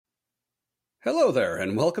Hello there,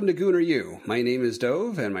 and welcome to Gooner U. My name is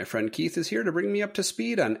Dove, and my friend Keith is here to bring me up to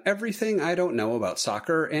speed on everything I don't know about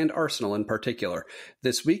soccer and Arsenal in particular.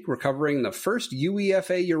 This week, we're covering the first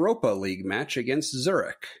UEFA Europa League match against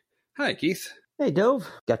Zurich. Hi, Keith. Hey, Dove.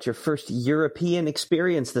 Got your first European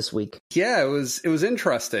experience this week. Yeah, it was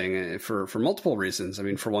interesting for multiple reasons. I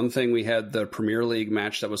mean, for one thing, we had the Premier League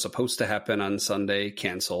match that was supposed to happen on Sunday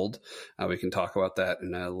canceled. We can talk about that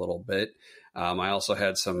in a little bit. I also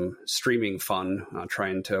had some streaming fun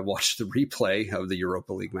trying to watch the replay of the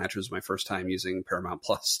Europa League match. It was my first time using Paramount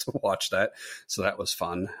Plus to watch that, so that was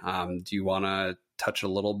fun. Do you want to touch a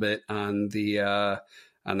little bit on the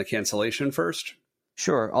cancellation first?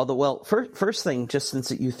 Sure. Although, well, first thing, just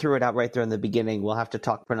since you threw it out right there in the beginning, we'll have to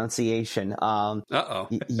talk pronunciation.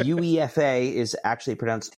 UEFA is actually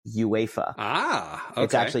pronounced UEFA. Okay.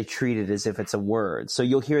 It's actually treated as if it's a word. So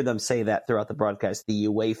you'll hear them say that throughout the broadcast, the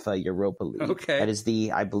UEFA Europa League. Okay. That is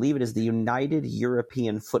I believe it is the United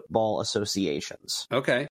European Football Associations.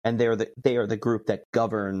 Okay. And they are the group that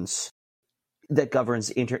governs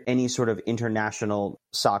any sort of international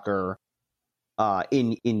soccer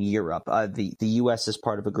in Europe. The U.S. is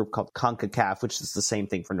part of a group called CONCACAF, which is the same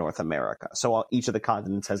thing for North America. So each of the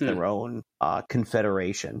continents has their own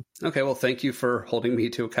confederation. Okay, well, thank you for holding me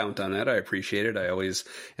to account on that. I appreciate it. I always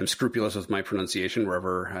am scrupulous with my pronunciation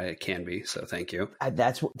wherever I can be, so thank you.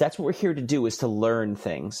 That's what we're here to do, is to learn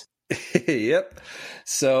things. Yep.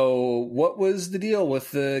 So what was the deal with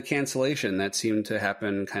the cancellation? That seemed to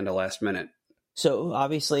happen kind of last minute. So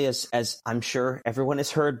obviously, as I'm sure everyone has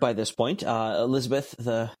heard by this point, Elizabeth,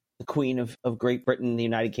 the Queen of Great Britain, the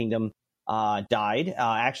United Kingdom, died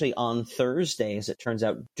actually on Thursday, as it turns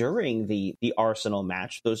out, during the Arsenal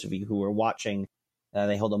match. Those of you who were watching,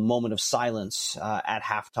 they held a moment of silence at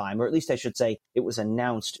halftime, or at least I should say it was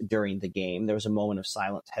announced during the game. There was a moment of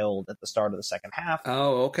silence held at the start of the second half.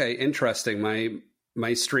 Oh, okay. Interesting.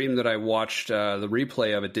 My stream that I watched, the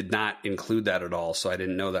replay of it did not include that at all, so I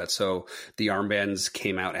didn't know that. So the armbands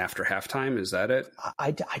came out after halftime, is that it?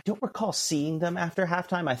 I don't recall seeing them after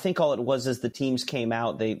halftime. I think all it was is the teams came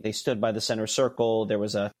out, they stood by the center circle, there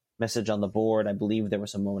was a message on the board, I believe there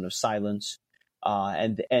was a moment of silence,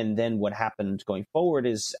 and then what happened going forward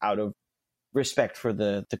is, out of respect for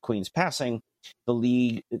the Queen's passing,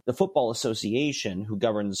 the Football Association, who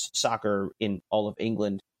governs soccer in all of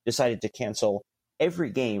England, decided to cancel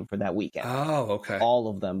every game for that weekend. Oh, okay. All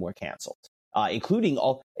of them were canceled, including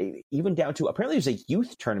even down to, apparently there's a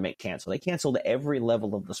youth tournament canceled. They canceled every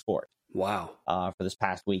level of the sport. Wow. For this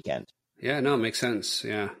past weekend. Yeah, no, it makes sense.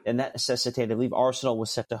 Yeah. And that necessitated, I believe Arsenal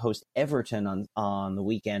was set to host Everton on the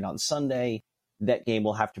weekend on Sunday. That game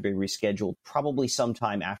will have to be rescheduled probably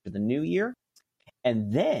sometime after the new year.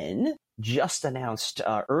 And then, just announced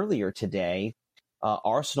earlier today,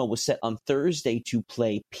 Arsenal was set on Thursday to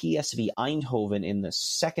play PSV Eindhoven in the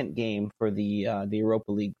second game for the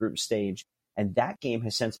Europa League group stage. And that game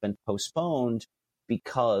has since been postponed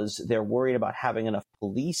because they're worried about having enough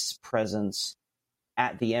police presence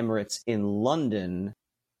at the Emirates in London,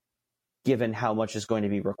 given how much is going to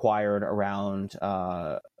be required around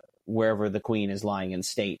wherever the Queen is lying in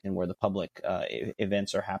state and where the public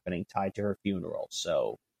events are happening tied to her funeral.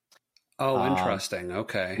 So. Oh, interesting.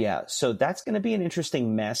 Okay. Yeah, so that's going to be an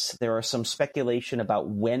interesting mess. There are some speculation about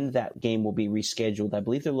when that game will be rescheduled. I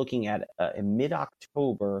believe they're looking at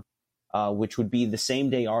mid-October, which would be the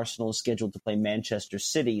same day Arsenal is scheduled to play Manchester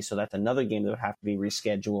City. So that's another game that would have to be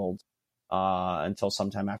rescheduled until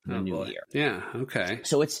sometime after the new year. Yeah, okay.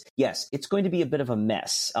 So it's going to be a bit of a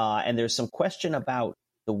mess. And there's some question about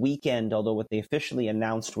the weekend, although what they officially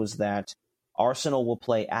announced was that Arsenal will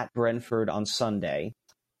play at Brentford on Sunday.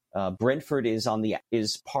 Brentford is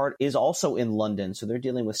also in London, so they're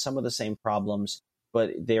dealing with some of the same problems,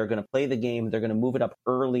 but they're going to play the game. They're going to move it up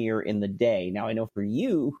earlier in the day. Now, I know for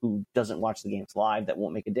you, who doesn't watch the games live, that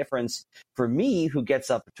won't make a difference. For me, who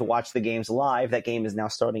gets up to watch the games live, that game is now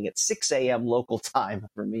starting at 6 a.m. local time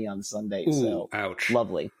for me on Sunday. Ooh, so ouch.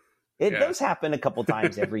 Lovely. It does happen a couple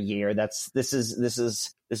times every year. This is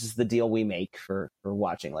the deal we make for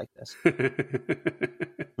watching like this.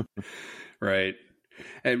 Right.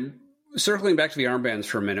 And circling back to the armbands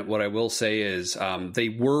for a minute, what I will say is they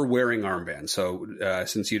were wearing armbands. So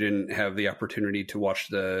since you didn't have the opportunity to watch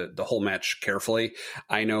the whole match carefully,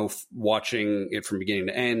 I know watching it from beginning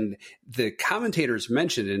to end, the commentators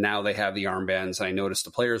mentioned it, and now they have the armbands. I noticed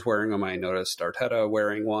the players wearing them. I noticed Arteta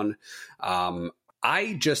wearing one.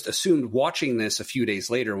 I just assumed watching this a few days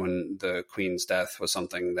later when the Queen's death was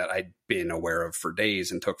something that I'd been aware of for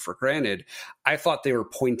days and took for granted. I thought they were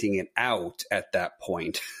pointing it out at that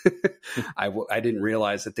point. I didn't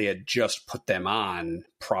realize that they had just put them on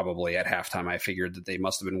probably at halftime. I figured that they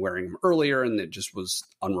must have been wearing them earlier and it just was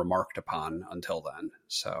unremarked upon until then.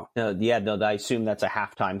 So I assume that's a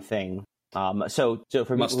halftime thing. So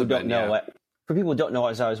for people who don't know, for people who don't know,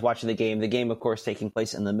 as I was watching the game, of course, taking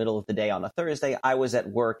place in the middle of the day on a Thursday, I was at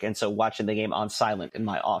work, and so watching the game on silent in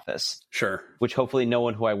my office. Sure. Which hopefully no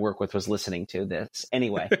one who I work with was listening to this.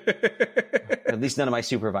 Anyway. At least none of my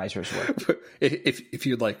supervisors were. If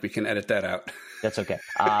you'd like, we can edit that out. That's okay.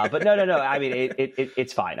 But no. I mean,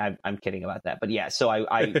 it's fine. I'm kidding about that. But yeah, so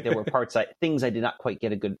I there were things I did not quite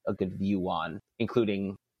get a good view on,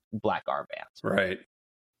 including black armbands. Right.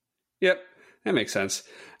 Yep. That makes sense.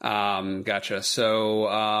 Gotcha. So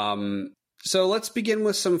let's begin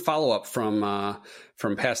with some follow-up from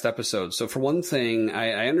past episodes. So for one thing,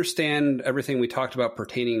 I understand everything we talked about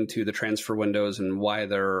pertaining to the transfer windows and why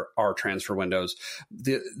there are transfer windows.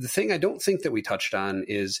 The thing I don't think that we touched on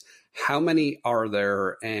is how many are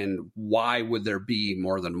there and why would there be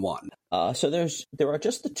more than one? So there are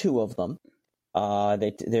just the two of them.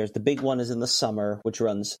 There's the big one is in the summer, which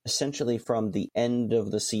runs essentially from the end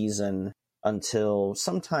of the season until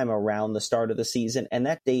sometime around the start of the season. And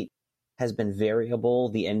that date has been variable.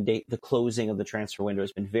 The end date, the closing of the transfer window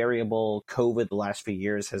has been variable. COVID the last few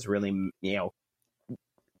years has really, made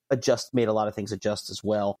a lot of things adjust as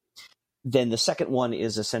well. Then the second one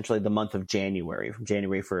is essentially the month of January, from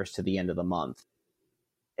January 1st to the end of the month.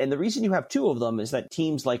 And the reason you have two of them is that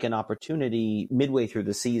teams like an opportunity midway through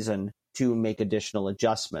the season to make additional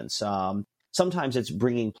adjustments. Sometimes it's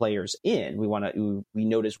bringing players in. We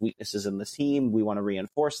notice weaknesses in the team. We want to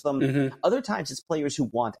reinforce them. Mm-hmm. Other times it's players who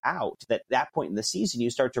want out. At that point in the season, you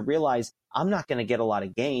start to realize I'm not going to get a lot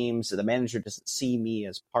of games. The manager doesn't see me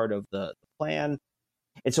as part of the plan.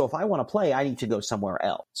 And so if I want to play, I need to go somewhere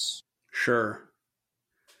else. Sure.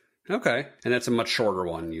 Okay. And that's a much shorter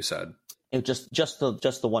one, you said. It just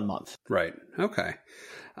the 1 month. Right. Okay.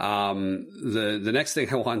 The next thing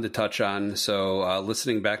I wanted to touch on, so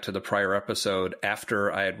listening back to the prior episode after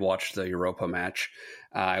I had watched the Europa match,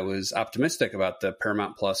 I was optimistic about the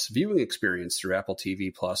Paramount Plus viewing experience through Apple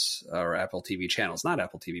TV Plus or Apple TV channels, not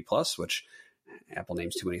Apple TV Plus, which Apple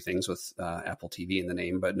names too many things with Apple TV in the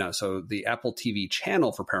name, but no. So the Apple TV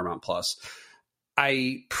channel for Paramount Plus,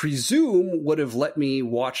 I presume would have let me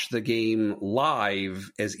watch the game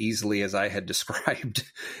live as easily as I had described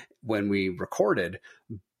when we recorded.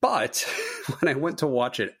 But when I went to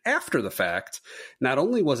watch it after the fact, not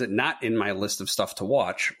only was it not in my list of stuff to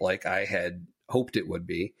watch like I had hoped it would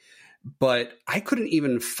be, but I couldn't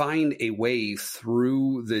even find a way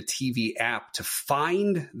through the TV app to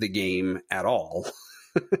find the game at all.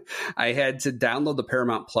 I had to download the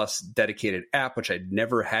Paramount Plus dedicated app, which I'd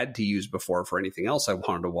never had to use before for anything else I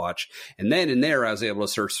wanted to watch. And then in there, I was able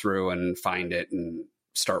to search through and find it and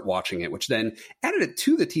start watching it, which then added it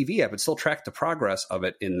to the TV app. It still tracked the progress of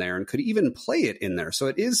it in there and could even play it in there. So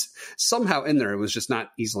it is somehow in there. It was just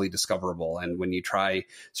not easily discoverable. And when you try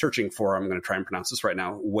searching for, I'm going to try and pronounce this right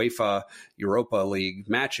now, UEFA Europa League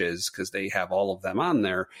matches, because they have all of them on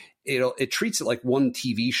there, it treats it like one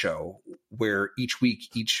TV show where each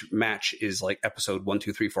week, each match is like episode 1,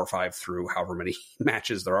 2, 3, 4, 5 through however many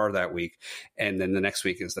matches there are that week. And then the next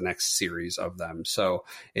week is the next series of them. So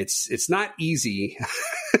it's not easy.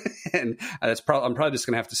 And I'm probably just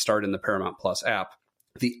going to have to start in the Paramount Plus app.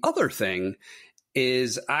 The other thing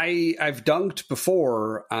is I've dunked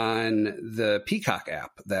before on the Peacock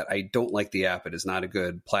app that I don't like the app. It is not a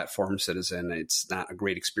good platform citizen. It's not a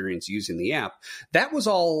great experience using the app. That was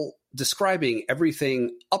all describing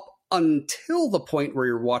everything up until the point where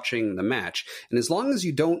you're watching the match. And as long as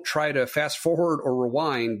you don't try to fast forward or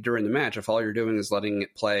rewind during the match, if all you're doing is letting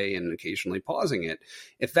it play and occasionally pausing it,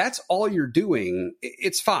 if that's all you're doing,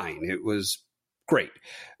 it's fine. It was great.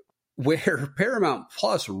 Where Paramount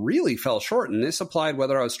Plus really fell short, and this applied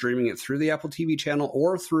whether I was streaming it through the Apple TV channel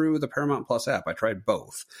or through the Paramount Plus app. I tried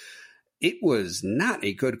both. It was not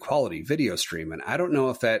a good quality video stream, and I don't know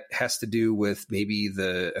if that has to do with maybe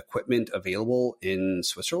the equipment available in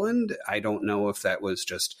Switzerland. I don't know if that was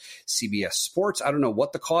just CBS Sports. I don't know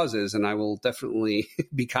what the cause is, and I will definitely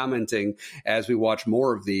be commenting as we watch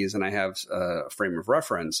more of these and I have a frame of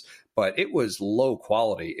reference. but it was low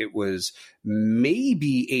quality. It was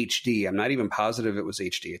maybe HD. I'm not even positive it was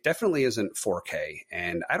HD. It definitely isn't 4K.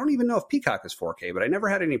 And I don't even know if Peacock is 4K, but I never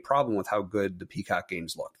had any problem with how good the Peacock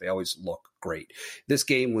games look. They always look great. This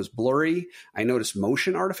game was blurry. I noticed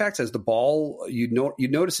motion artifacts as the ball, you'd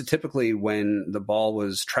notice it typically when the ball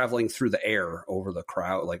was traveling through the air over the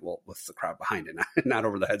crowd, with the crowd behind it, not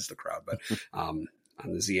over the heads of the crowd, but on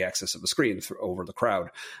the Z-axis of the screen over the crowd.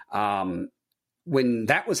 When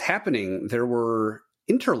that was happening, there were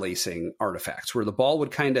interlacing artifacts where the ball would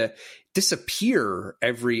kind of disappear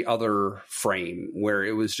every other frame, where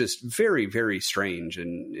it was just very, very strange,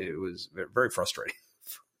 and it was very frustrating.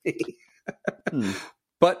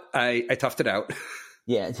 But I toughed it out.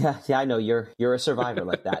 Yeah, I know you're a survivor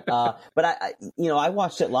like that. But I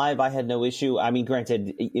watched it live. I had no issue. I mean,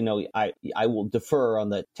 granted, I will defer on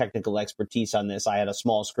the technical expertise on this. I had a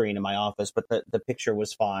small screen in my office, but the picture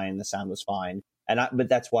was fine, the sound was fine, but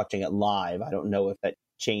that's watching it live. I don't know if that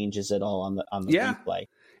changes at all on the replay.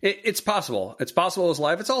 It's possible. It's possible it's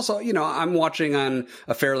live. It's also, I'm watching on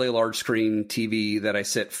a fairly large screen TV that I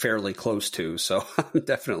sit fairly close to. So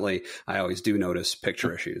definitely, I always do notice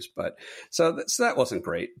picture issues. But so that wasn't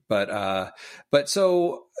great. But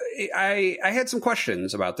so I had some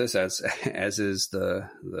questions about this, as is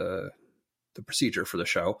the procedure for the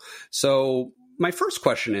show. So my first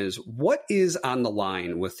question is, what is on the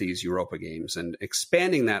line with these Europa games, and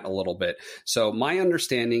expanding that a little bit? So my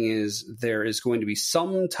understanding is there is going to be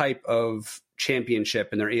some type of championship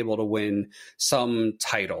and they're able to win some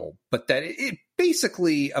title, but that it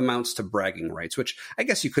basically amounts to bragging rights, which I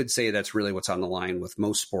guess you could say that's really what's on the line with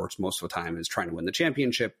most sports most of the time, is trying to win the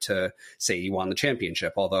championship to say you won the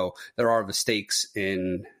championship. Although there are the stakes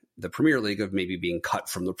in the Premier League of maybe being cut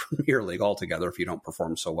from the Premier League altogether if you don't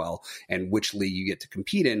perform so well, and which league you get to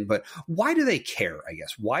compete in. But why do they care, I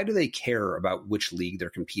guess? Why do they care about which league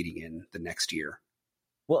they're competing in the next year?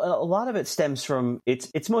 Well, a lot of it stems from,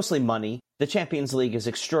 it's mostly money. The Champions League is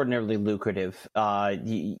extraordinarily lucrative.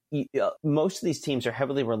 Most of these teams are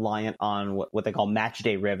heavily reliant on what they call match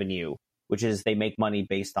day revenue, which is they make money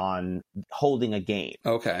based on holding a game.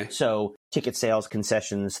 Okay. So ticket sales,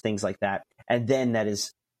 concessions, things like that. And then that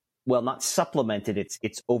is, well, not supplemented,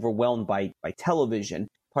 it's overwhelmed by television.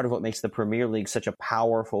 Part of what makes the Premier League such a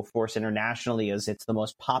powerful force internationally is it's the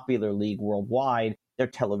most popular league worldwide. Their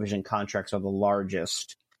television contracts are the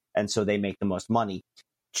largest, and so they make the most money.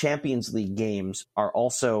 Champions League games are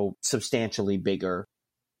also substantially bigger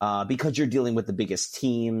because you're dealing with the biggest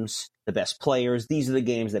teams, the best players. These are the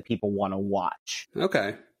games that people want to watch.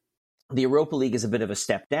 Okay. The Europa League is a bit of a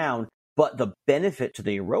step down, but the benefit to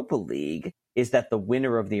the Europa League is that the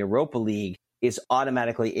winner of the Europa League is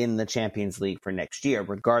automatically in the Champions League for next year,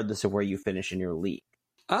 regardless of where you finish in your league.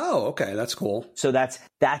 Oh, okay. That's cool. So that's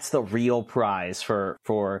the real prize for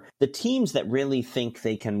the teams that really think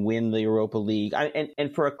they can win the Europa League.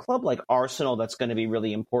 And for a club like Arsenal, that's going to be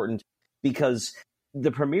really important, because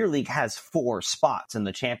the Premier League has 4 spots in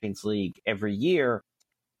the Champions League every year,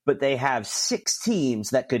 but they have 6 teams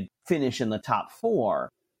that could finish in the top 4.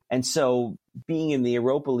 And so being in the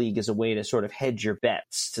Europa League is a way to sort of hedge your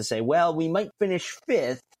bets, to say, well, we might finish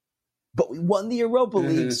 5th, but we won the Europa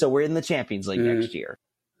League, so we're in the Champions League next year.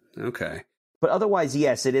 Okay. But otherwise,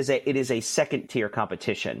 yes, it is a second tier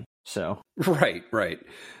competition. So Right.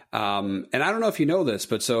 And I don't know if you know this,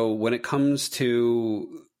 but so when it comes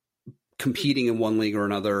to competing in one league or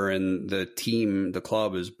another, and the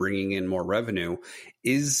club is bringing in more revenue,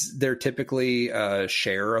 is there typically a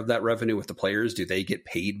share of that revenue with the players? Do they get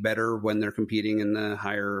paid better when they're competing in the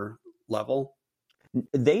higher level?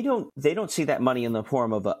 They don't see that money in the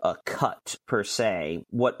form of a cut per se.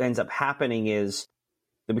 What ends up happening is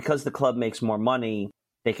that because the club makes more money,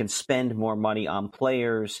 they can spend more money on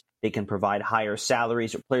players. They can provide higher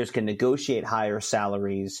salaries, or players can negotiate higher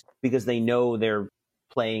salaries because they know they're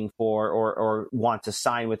playing for or want to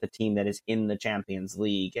sign with a team that is in the Champions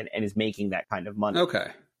League and is making that kind of money. Okay.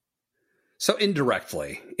 So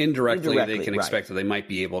indirectly they can expect that they might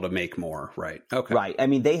be able to make more, right? Okay. Right. I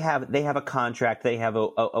mean, they have a contract, they have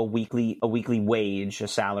a weekly wage, a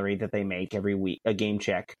salary that they make every week, a game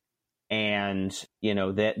check. And,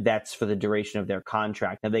 that's for the duration of their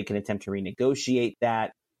contract. Now they can attempt to renegotiate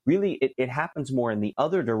that. Really, it happens more in the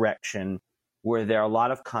other direction, where there are a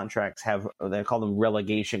lot of contracts they call them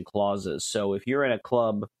relegation clauses. So if you're in a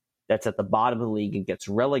club that's at the bottom of the league and gets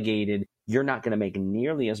relegated, you're not going to make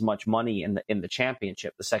nearly as much money in the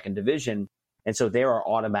championship, the second division. And so there are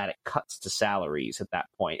automatic cuts to salaries at that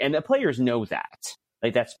point. And the players know that.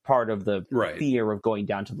 Like, that's part of the fear of going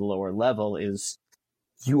down to the lower level, is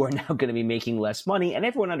you are now going to be making less money. And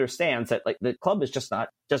everyone understands that, like, the club is just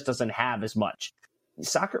doesn't have as much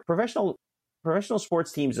professional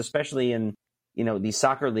sports teams, especially in these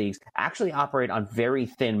soccer leagues, actually operate on very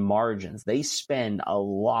thin margins. They spend a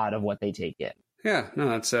lot of what they take in. Yeah, no,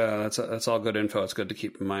 that's all good info. It's good to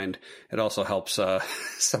keep in mind. It also helps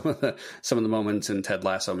some of the moments in Ted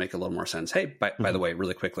Lasso make a little more sense. Hey, by the way,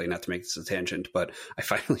 really quickly, not to make this a tangent, but I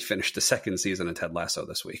finally finished the second season of Ted Lasso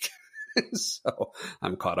this week, so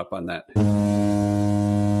I'm caught up on that.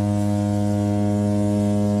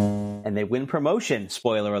 And they win promotion.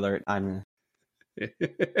 Spoiler alert! But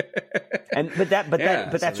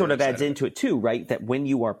that sort of adds into it too, right? That when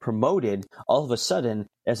you are promoted, all of a sudden,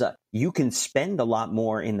 you can spend a lot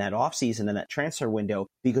more in that offseason and that transfer window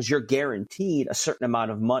because you're guaranteed a certain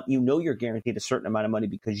amount of money. You're guaranteed a certain amount of money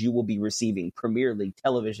because you will be receiving Premier League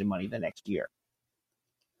television money the next year.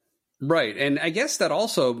 Right. And I guess that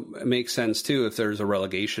also makes sense, too, if there's a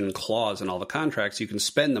relegation clause in all the contracts. You can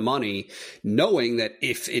spend the money knowing that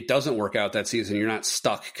if it doesn't work out that season, you're not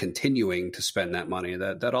stuck continuing to spend that money.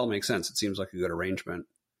 That all makes sense. It seems like a good arrangement.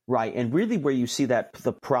 Right. And really where you see that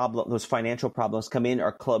those financial problems come in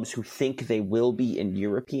are clubs who think they will be in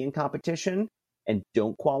European competition and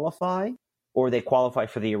don't qualify, or they qualify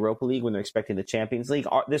for the Europa League when they're expecting the Champions League.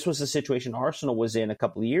 This was the situation Arsenal was in a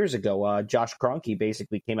couple of years ago. Josh Kroenke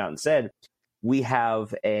basically came out and said, we're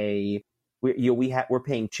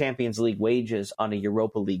paying Champions League wages on a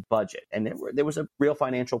Europa League budget. And there was a real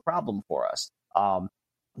financial problem for us.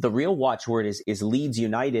 The real watchword is Leeds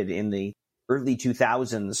United in the early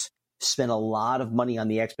 2000s spent a lot of money on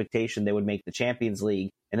the expectation they would make the Champions League,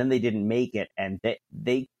 and then they didn't make it, and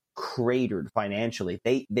they cratered financially.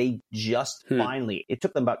 They just finally, it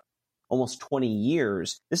took them about almost 20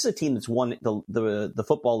 years. This is a team that's won the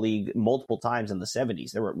football league multiple times in the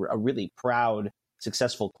 70s. They were a really proud,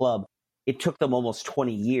 successful club. It took them almost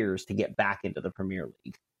 20 years to get back into the Premier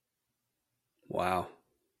League. Wow.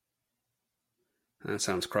 That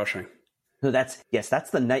sounds crushing. So that's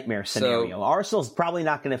the nightmare scenario. So, Arsenal's probably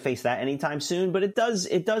not going to face that anytime soon, but it does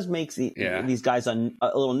make these guys a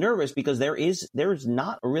little nervous because there's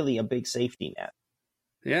not really a big safety net.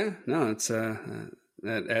 Yeah, no, it's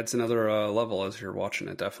that adds another level as you're watching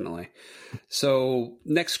it, definitely. So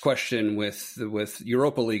next question with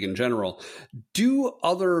Europa League in general, do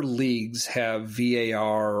other leagues have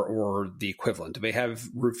VAR or the equivalent? Do they have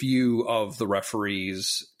review of the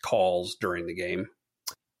referees' calls during the game?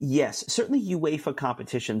 Yes, certainly UEFA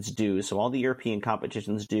competitions do. So all the European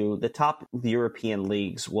competitions do. The top European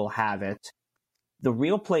leagues will have it. The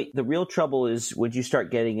real trouble is when you start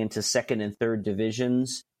getting into second and third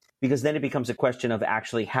divisions, because then it becomes a question of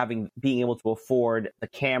actually being able to afford the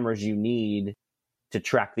cameras you need to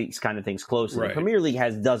track these kind of things closely. Right. The Premier League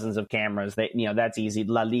has dozens of cameras. That's easy.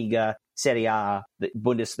 La Liga, Serie A, the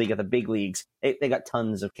Bundesliga, the big leagues, they got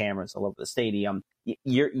tons of cameras all over the stadium.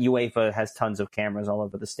 UEFA has tons of cameras all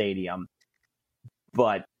over the stadium.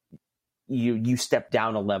 But you step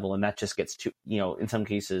down a level, and that just gets too, in some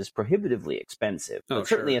cases, prohibitively expensive. But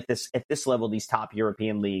certainly at this level, these top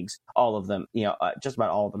European leagues, all of them, just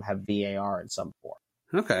about all of them have VAR in some form.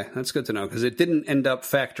 Okay, that's good to know because it didn't end up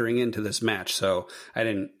factoring into this match, so I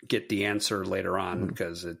didn't get the answer later on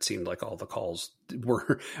because it seemed like all the calls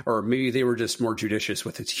were, or maybe they were just more judicious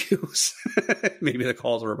with its use. Maybe the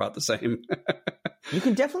calls were about the same. You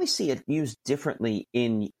can definitely see it used differently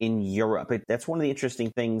in Europe. That's one of the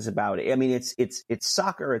interesting things about it. I mean, it's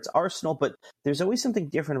soccer, it's Arsenal, but there's always something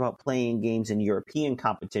different about playing games in European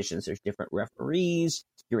competitions. There's different referees.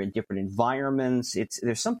 You're in different environments.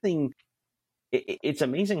 There's something. It's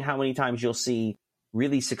amazing how many times you'll see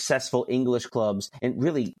really successful English clubs and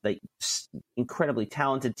really incredibly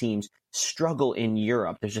talented teams struggle in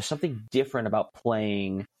Europe. There's just something different about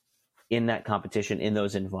playing in that competition, in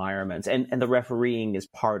those environments. And the refereeing is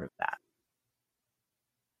part of that.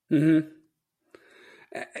 Mm-hmm.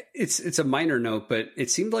 It's a minor note, but it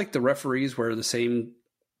seemed like the referees wear the same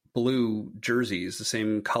blue jerseys, the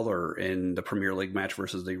same color in the Premier League match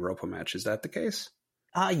versus the Europa match. Is that the case?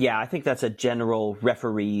 Yeah, I think that's a general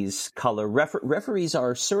referees color. Referees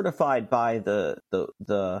are certified by the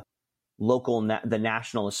local, the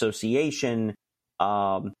national association.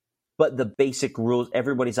 But the basic rules,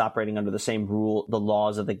 everybody's operating under the same rule, the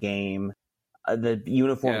laws of the game. The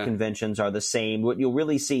uniform conventions are the same. What you'll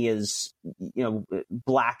really see is,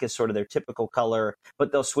 black is sort of their typical color,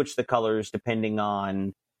 but they'll switch the colors depending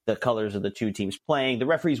on the colors of the two teams playing. The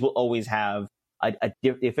referees will always have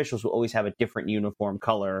the officials will always have a different uniform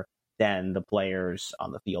color than the players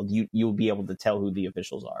on the field. You'll be able to tell who the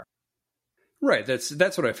officials are. Right. That's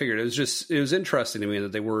what I figured. It was interesting to me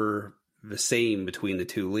that they were the same between the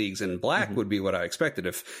two leagues, and black would be what I expected.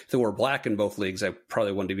 If there were black in both leagues, I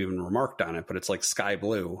probably wouldn't have even remarked on it, but it's like sky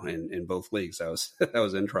blue in both leagues. That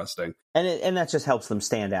was interesting. And that just helps them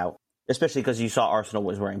stand out, especially because you saw Arsenal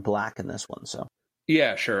was wearing black in this one. So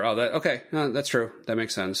yeah, sure. Oh, okay. No, that's true. That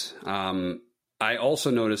makes sense. I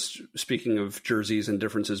also noticed, speaking of jerseys and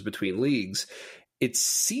differences between leagues, it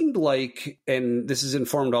seemed like, and this is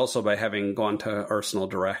informed also by having gone to Arsenal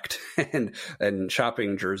Direct and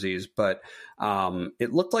shopping jerseys, but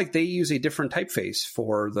it looked like they use a different typeface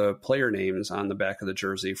for the player names on the back of the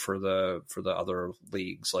jersey for the other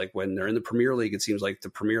leagues. Like when they're in the Premier League, it seems like the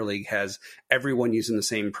Premier League has everyone using the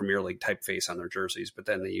same Premier League typeface on their jerseys, but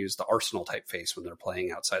then they use the Arsenal typeface when they're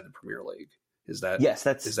playing outside the Premier League. Is that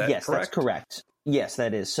correct? That's correct. Yes,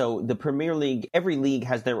 that is. So the Premier League, every league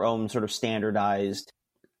has their own sort of standardized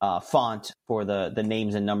font for the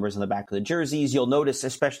names and numbers on the back of the jerseys. You'll notice,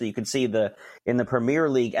 especially, you can see in the Premier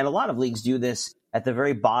League, and a lot of leagues do this, at the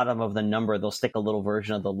very bottom of the number, they'll stick a little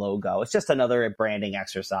version of the logo. It's just another branding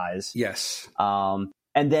exercise. Yes. And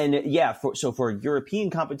then, for European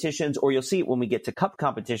competitions, or you'll see it when we get to cup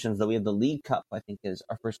competitions, that we have the League Cup, I think is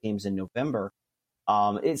our first game's in November.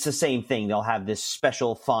 It's the same thing. They'll have this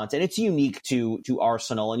special font, and it's unique to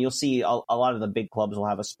Arsenal. And you'll see a lot of the big clubs will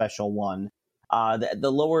have a special one.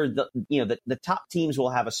 The top teams will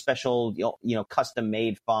have a special, custom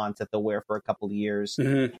made font that they'll wear for a couple of years.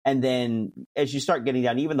 Mm-hmm. And then as you start getting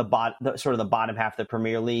down, even the bottom half of the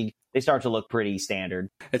Premier League, they start to look pretty standard.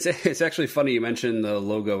 It's actually funny you mentioned the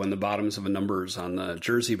logo and the bottoms of the numbers on the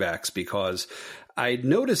jersey backs, because I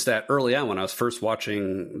noticed that early on when I was first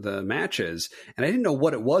watching the matches, and I didn't know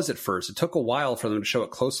what it was at first. It took a while for them to show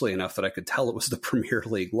it closely enough that I could tell it was the Premier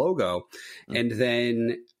League logo. Mm-hmm. And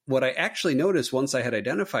then what I actually noticed once I had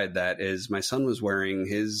identified that is my son was wearing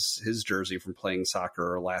his jersey from playing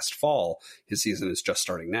soccer last fall. His season is just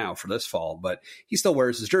starting now for this fall, but he still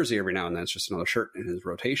wears his jersey every now and then. It's just another shirt in his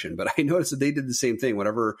rotation. But I noticed that they did the same thing.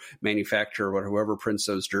 Whatever manufacturer, whoever prints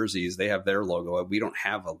those jerseys, they have their logo. We don't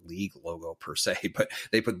have a league logo per se, but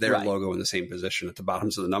they put their logo in the same position at the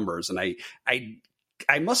bottoms of the numbers. And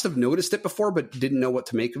I must have noticed it before, but didn't know what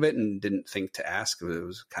to make of it and didn't think to ask. It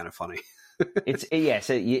was kind of funny.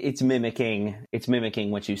 It's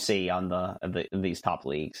mimicking what you see on these top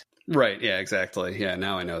leagues. Right. Yeah, exactly. Yeah.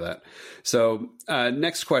 Now I know that. So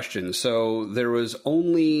next question. So there was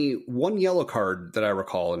only one yellow card that I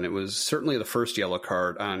recall, and it was certainly the first yellow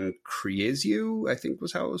card on I think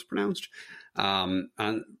was how it was pronounced, on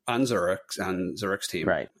Zurich's team.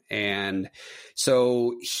 Right. And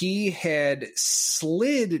so he had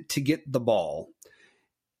slid to get the ball.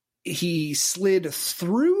 He slid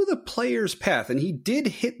through the player's path, and he did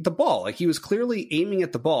hit the ball. Like, he was clearly aiming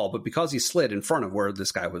at the ball, but because he slid in front of where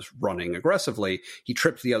this guy was running aggressively, he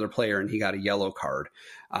tripped the other player and he got a yellow card.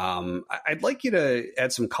 I'd like you to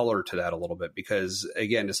add some color to that a little bit, because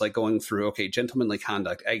again, it's like going through, okay, gentlemanly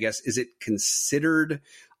conduct. I guess, is it considered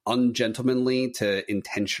ungentlemanly to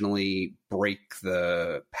intentionally break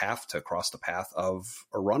the path, to cross the path of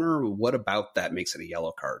a runner? What about that makes it a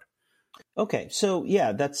yellow card? Okay, so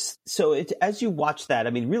yeah, as you watch that,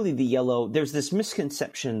 I mean, really there's this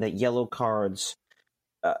misconception that yellow cards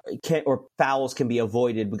or fouls can be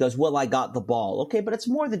avoided because, well, I got the ball. Okay, but it's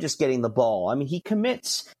more than just getting the ball. I mean, he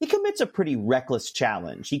commits a pretty reckless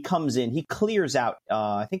challenge. He comes in, he clears out,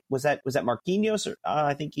 I think, was that Marquinhos? Or,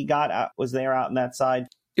 I think he was there out on that side.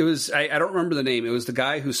 It was, I don't remember the name. It was the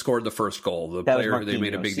guy who scored the first goal, the player they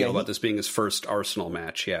made a big deal about this being his first Arsenal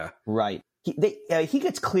match. Yeah. Right. He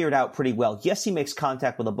gets cleared out pretty well. Yes, he makes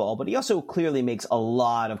contact with the ball, but he also clearly makes a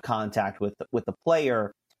lot of contact with the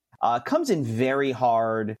player. Comes in very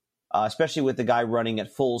hard, especially with the guy running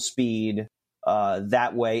at full speed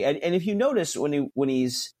that way. And if you notice, when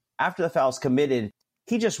he's after the foul's committed,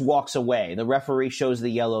 he just walks away. The referee shows the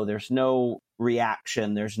yellow. There's no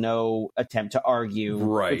reaction. There's no attempt to argue.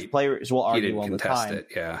 Right. Which players will argue all the time. It,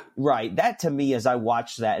 yeah. Right. That, to me, as I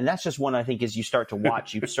watch that, and that's just one, I think, as you start to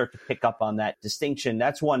watch, you start to pick up on that distinction.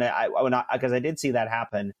 That's one because I did see that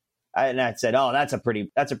happen. And I said, "Oh, that's a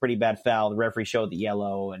pretty bad foul." The referee showed the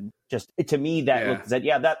yellow, and just to me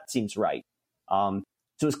that seems right. So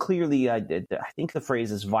it's clearly, I think the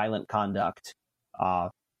phrase is violent conduct.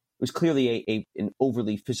 It was clearly an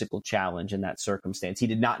overly physical challenge in that circumstance. He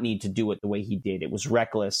did not need to do it the way he did. It was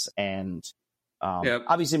reckless, and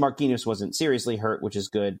obviously Marquinhos wasn't seriously hurt, which is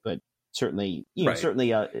good, but certainly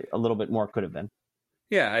a little bit more could have been.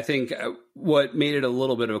 Yeah, I think what made it a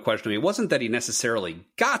little bit of a question to me wasn't that he necessarily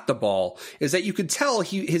got the ball, is that you could tell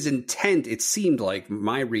his intent, it seemed like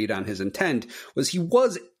my read on his intent, was he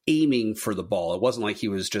was aiming for the ball. It wasn't like he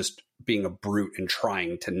was just being a brute and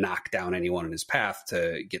trying to knock down anyone in his path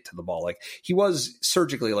to get to the ball. Like, he was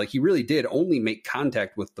surgically, like, he really did only make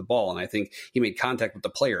contact with the ball. And I think he made contact with the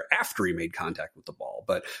player after he made contact with the ball.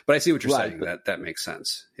 But I see what you're saying. That makes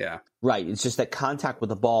sense. Yeah. Right. It's just that contact with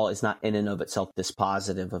the ball is not in and of itself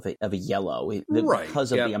dispositive of a yellow.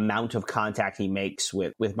 Because of the amount of contact he makes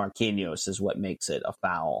with Marquinhos is what makes it a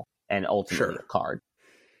foul and ultimately a card.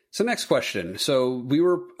 So next question. So we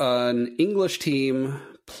were an English team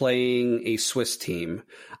playing a Swiss team.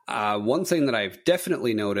 One thing that I've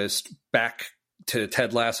definitely noticed back to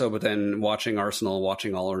Ted Lasso, but then watching Arsenal,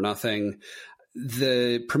 watching All or Nothing,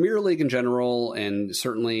 the Premier League in general, and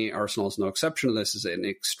certainly Arsenal is no exception to this, is an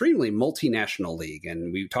extremely multinational league.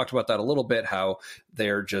 And we talked about that a little bit, how they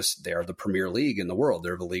are the Premier League in the world.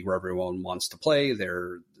 They're the league where everyone wants to play.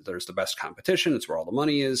 There's the best competition. It's where all the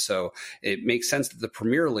money is. So it makes sense that the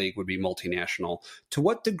Premier League would be multinational. To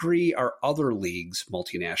what degree are other leagues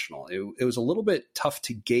multinational? It was a little bit tough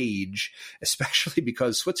to gauge, especially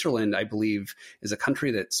because Switzerland, I believe, is a country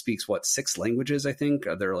that speaks, 6 languages, I think?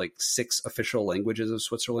 There are like 6 official languages of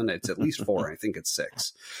Switzerland. It's at least 4. I think it's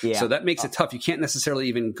 6. Yeah. So that makes it tough. You can't necessarily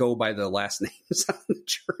even go by the last names on the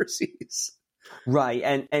jerseys. Right.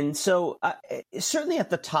 And so certainly at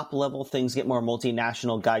the top level, things get more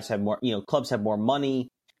multinational. Guys have more, clubs have more money.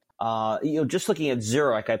 Just looking at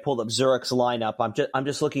Zurich, I pulled up Zurich's lineup. I'm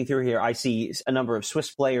just looking through here. I see a number of Swiss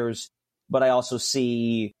players, but I also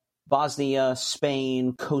see Bosnia,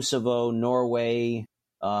 Spain, Kosovo, Norway,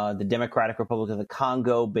 the Democratic Republic of the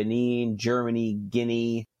Congo, Benin, Germany,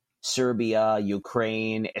 Guinea, Serbia,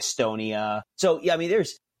 Ukraine, Estonia. So, yeah, I mean,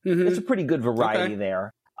 there's a pretty good variety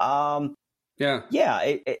there. At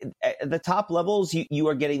the top levels, you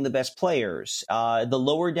are getting the best players. The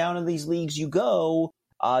lower down in these leagues you go,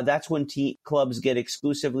 that's when clubs get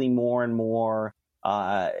exclusively more and more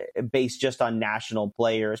based just on national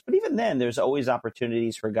players. But even then, there's always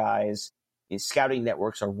opportunities for guys. Scouting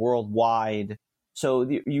networks are worldwide. So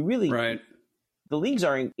you really, the leagues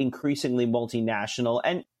are increasingly multinational.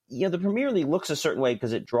 And, the Premier League looks a certain way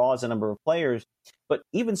because it draws a number of players. But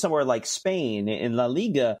even somewhere like Spain in La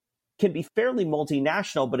Liga can be fairly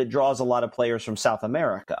multinational, but it draws a lot of players from South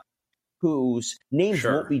America whose names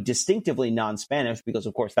won't be distinctively non-Spanish because,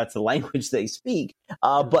 of course, that's the language they speak.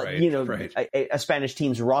 A Spanish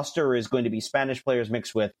team's roster is going to be Spanish players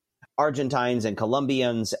mixed with Argentines and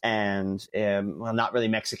Colombians and, not really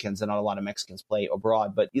Mexicans, and not a lot of Mexicans play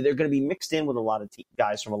abroad, but they're going to be mixed in with a lot of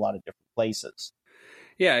guys from a lot of different places.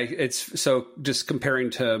 Yeah, it's so just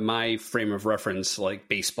comparing to my frame of reference, like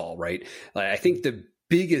baseball, right? I think the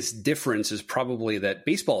biggest difference is probably that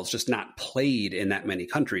baseball is just not played in that many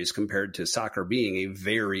countries compared to soccer being a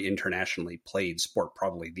very internationally played sport,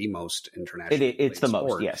 probably the most internationally It's the sport.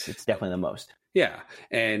 most, yes, it's definitely the most. Yeah.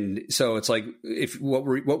 And so it's like, what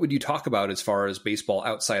would you talk about as far as baseball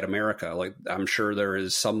outside America? Like, I'm sure there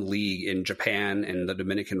is some league in Japan and the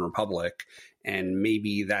Dominican Republic, and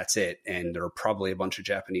maybe that's it. And there are probably a bunch of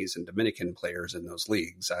Japanese and Dominican players in those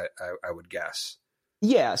leagues, I would guess.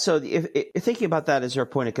 Yeah. So if thinking about that as your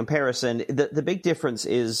point of comparison, the big difference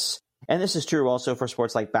is, and this is true also for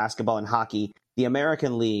sports like basketball and hockey, the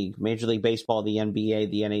American League, Major League Baseball, the NBA,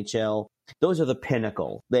 the NHL, those are the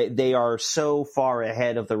pinnacle. They are so far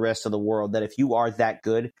ahead of the rest of the world that if you are that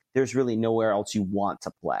good, there's really nowhere else you want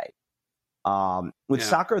to play. With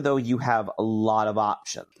soccer, though, you have a lot of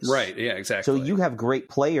options. Right. Yeah, exactly. So you have great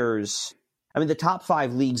players. I mean, the top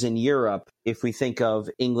 5 leagues in Europe, if we think of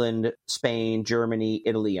England, Spain, Germany,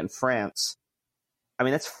 Italy, and France, I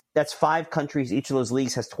mean, that's 5 countries. Each of those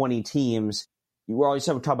leagues has 20 teams. We're always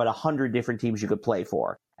talking about 100 different teams you could play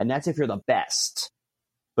for. And that's if you're the best.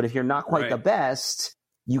 But if you're not quite the best,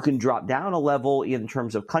 you can drop down a level in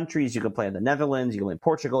terms of countries. You can play in the Netherlands. You can play in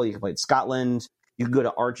Portugal. You can play in Scotland. You can go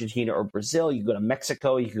to Argentina or Brazil. You can go to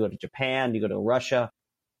Mexico. You can go to Japan. You go to Russia.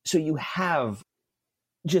 So you have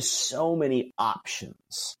just so many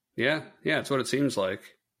options. Yeah, that's what it seems like.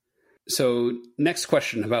 So next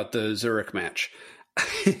question about the Zurich match.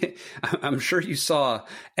 I'm sure you saw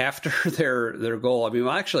after their goal. I mean,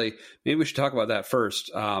 well, actually, maybe we should talk about that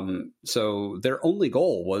first. So their only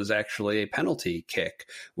goal was actually a penalty kick,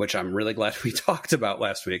 which I'm really glad we talked about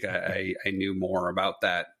last week. I knew more about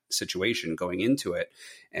that situation going into it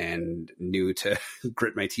and knew to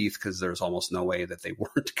grit my teeth because there's almost no way that they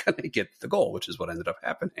weren't going to get the goal, which is what ended up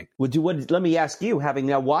happening. Let me ask you, having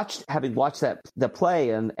watched the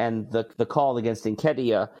play and the call against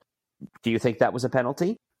Nketiah, do you think that was a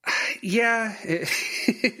penalty? Yeah, it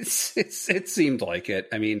seemed like it.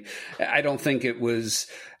 I mean, I don't think it was.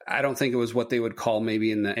 I don't think it was what they would call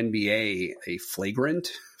maybe in the NBA a flagrant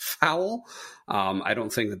foul. I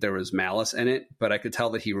don't think that there was malice in it, but I could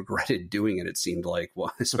tell that he regretted doing it. It seemed like,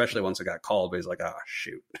 well, especially once it got called, but he's like, oh,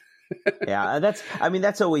 shoot. Yeah,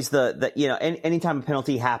 that's always the anytime a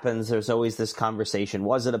penalty happens, there's always this conversation.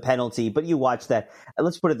 Was it a penalty? But you watch that.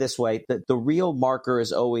 Let's put it this way. The real marker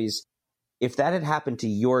is always, if that had happened to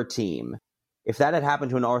your team, if that had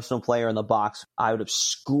happened to an Arsenal player in the box, I would have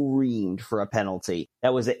screamed for a penalty.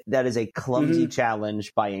 That is a clumsy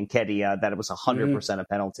challenge by Nketiah. That it was 100% a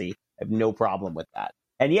penalty. I have no problem with that.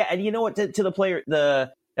 And you know what? To the player,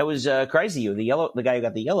 that was crazy. The guy who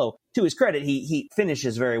got the yellow. To his credit, he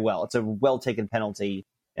finishes very well. It's a well taken penalty.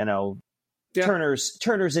 Yeah.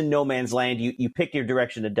 Turner's in no man's land. You pick your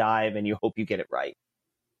direction to dive, and you hope you get it right.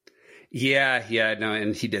 Yeah, no,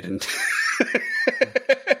 and he didn't.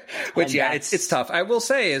 Which, it's tough. I will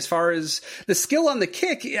say, as far as the skill on the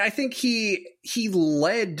kick, I think he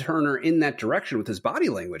led Turner in that direction with his body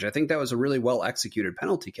language. I think that was a really well executed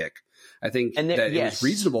penalty kick. I think it was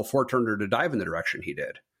reasonable for Turner to dive in the direction he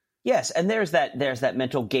did. Yes, and there's that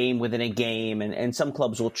mental game within a game, and some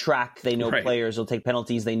clubs will track. They know players will take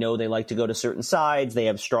penalties. They know they like to go to certain sides. They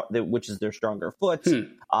have which is their stronger foot.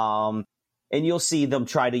 And you'll see them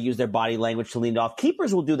try to use their body language to lean off.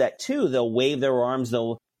 Keepers will do that too. They'll wave their arms.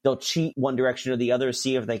 They'll cheat one direction or the other,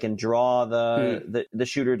 see if they can draw the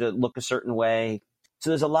shooter to look a certain way.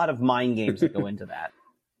 So there's a lot of mind games that go into that.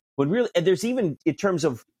 When really, and there's even in terms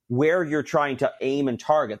of where you're trying to aim and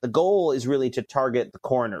target. The goal is really to target the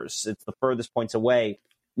corners. It's the furthest points away,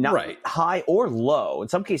 not high or low. In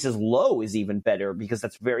some cases, low is even better because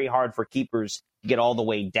that's very hard for keepers to get all the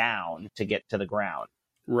way down to get to the ground.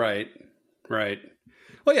 Right.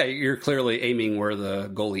 Well, yeah, you're clearly aiming where the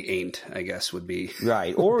goalie ain't, I guess, would be.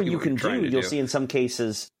 Right. Or you'll see in some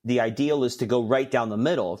cases, the ideal is to go right down the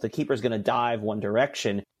middle. If the keeper's going to dive one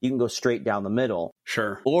direction, you can go straight down the middle.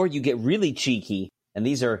 Sure. Or you get really cheeky. And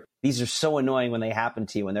these are so annoying when they happen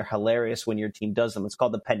to you, and they're hilarious when your team does them. It's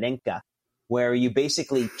called the panenka, where you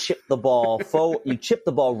basically chip the ball you chip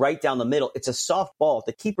the ball right down the middle. It's a soft ball. If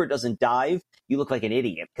the keeper doesn't dive, you look like an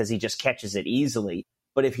idiot because he just catches it easily.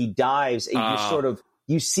 But if he dives, you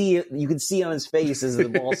can see on his face as the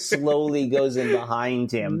ball slowly goes in behind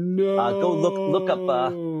him. No. Go look up.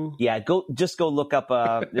 Go look up.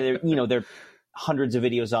 There are hundreds of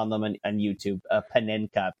videos on them on YouTube.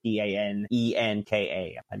 Panenka,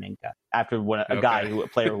 Panenka, Panenka, after a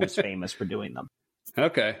player who was famous for doing them.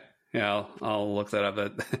 Okay. Yeah, I'll look that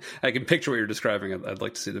up. I can picture what you're describing. I'd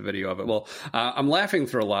like to see the video of it. Well, I'm laughing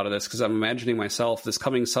through a lot of this because I'm imagining myself this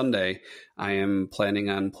coming Sunday. I am planning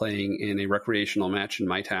on playing in a recreational match in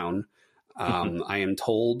my town. I am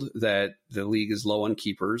told that the league is low on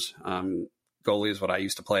keepers. Goalie is what I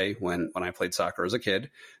used to play when I played soccer as a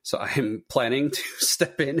kid. So I am planning to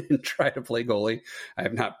step in and try to play goalie. I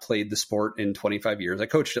have not played the sport in 25 years. I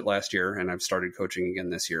coached it last year and I've started coaching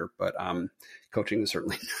again this year, but coaching is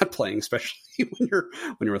certainly not playing, especially when you're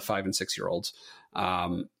with 5 and 6 year olds.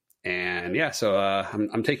 So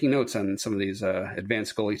I'm taking notes on some of these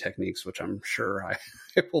advanced goalie techniques, which I'm sure I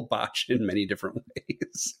will botch in many different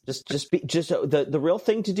ways. The real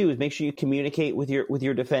thing to do is make sure you communicate with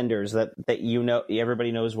your defenders that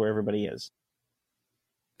everybody knows where everybody is.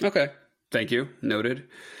 Okay, thank you. Noted.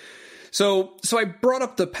 So I brought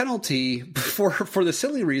up the penalty for the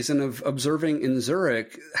silly reason of observing in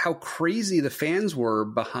Zurich how crazy the fans were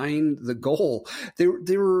behind the goal. They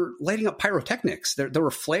were lighting up pyrotechnics. There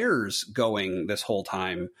were flares going this whole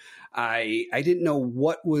time. I didn't know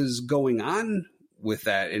what was going on with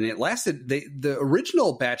that, and it lasted. The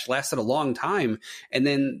original batch lasted a long time, and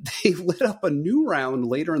then they lit up a new round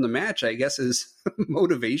later in the match, I guess, as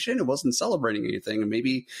motivation. It wasn't celebrating anything, and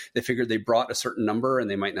maybe they figured they brought a certain number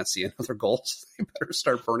and they might not see another goal, so they better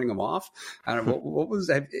start burning them off. I don't know what was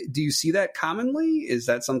that. Do you see that commonly? Is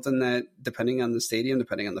that something that, depending on the stadium,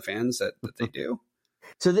 depending on the fans, that they do?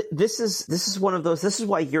 So this is one of those. This is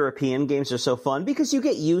why European games are so fun, because you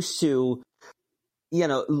get used to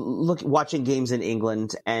watching games in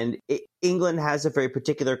England, and England has a very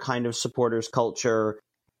particular kind of supporters culture.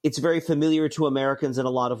 It's very familiar to Americans in a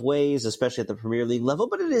lot of ways, especially at the Premier League level,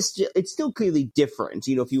 but it's still clearly different.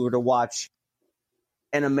 If you were to watch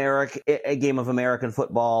a game of American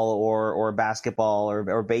football or basketball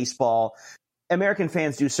or baseball, American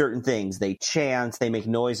fans do certain things. They chant, they make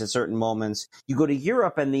noise at certain moments. You go to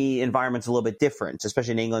Europe and the environment's a little bit different,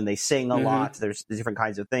 especially in England. They sing a lot. There's different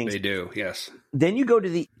kinds of things. They do, yes. Then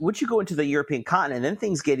once you go into the European continent, then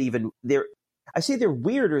things get even there. I say they're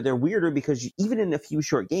weirder. They're weirder because even in a few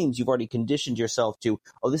short games, you've already conditioned yourself to,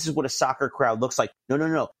 oh, this is what a soccer crowd looks like.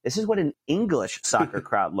 No. This is what an English soccer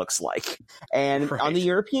crowd looks like. And Right. on the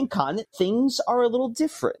European continent, things are a little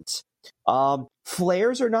different.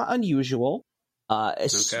 Flares are not unusual.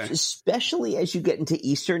 Especially as you get into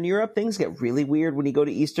Eastern Europe, things get really weird when you go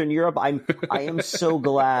to Eastern Europe. I am so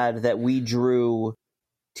glad that we drew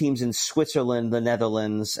teams in Switzerland, the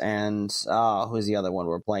Netherlands, and who's the other one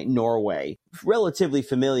we're playing? Norway. Relatively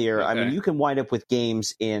familiar. Okay. I mean, you can wind up with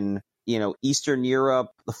games in, Eastern Europe,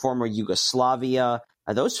 the former Yugoslavia.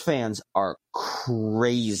 Those fans are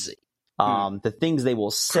crazy. The things they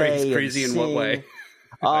will say. Crazy in what way?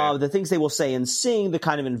 The things they will say and sing, the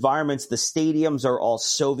kind of environments, the stadiums are all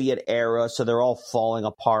Soviet era, so they're all falling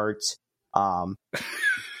apart.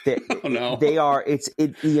 They are.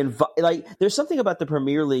 There's something about the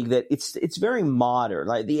Premier League that it's very modern.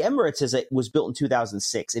 Like the Emirates was built in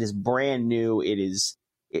 2006. It is brand new.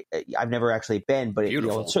 I've never actually been, but it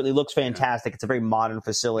certainly looks fantastic. Yeah. It's a very modern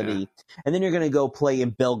facility. Yeah. And then you're going to go play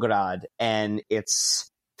in Belgrade, and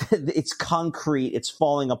it's concrete. It's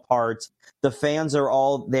falling apart. The fans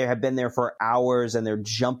have been there for hours, and they're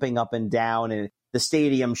jumping up and down, and the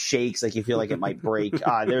stadium shakes like you feel like it might break.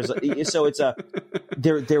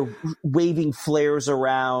 They're waving flares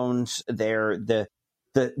around. They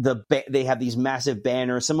have these massive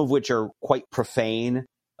banners, some of which are quite profane.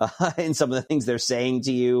 In some of the things they're saying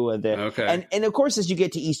to you, and of course, as you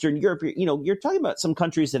get to Eastern Europe, you're talking about some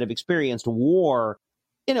countries that have experienced war.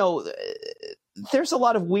 There's a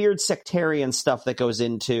lot of weird sectarian stuff that goes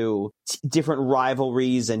into different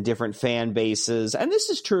rivalries and different fan bases. And this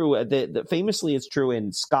is true. Famously, it's true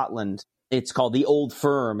in Scotland. It's called the Old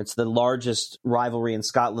Firm. It's the largest rivalry in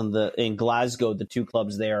Scotland. In Glasgow, the two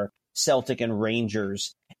clubs there, Celtic and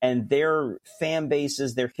Rangers. And their fan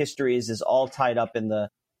bases, their histories is all tied up in the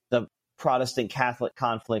Protestant Catholic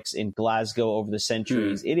conflicts in Glasgow over the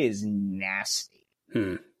centuries. It is nasty.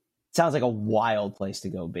 Sounds like a wild place to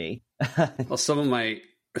go be. Well, some of my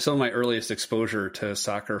earliest exposure to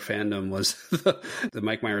soccer fandom was the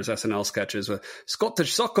Mike Myers SNL sketches with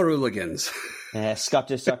Scottish soccer hooligans.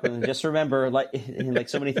 Scottish soccer. Just remember, like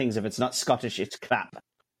so many things, if it's not Scottish, it's crap.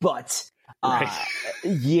 But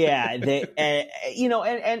yeah, and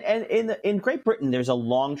in Great Britain, there's a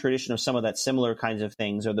long tradition of some of that similar kinds of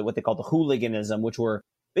things, or what they call the hooliganism, which were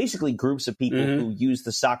basically groups of people who use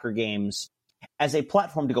the soccer games as a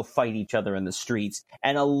platform to go fight each other in the streets.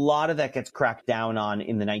 And a lot of that gets cracked down on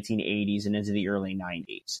in the 1980s and into the early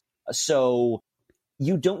 90s. So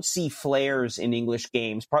you don't see flares in English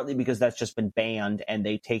games, partly because that's just been banned, and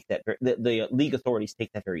they take that, the league authorities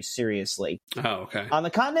take that very seriously. Oh, okay. On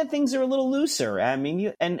the continent, things are a little looser. I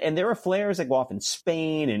mean, and there are flares that go off in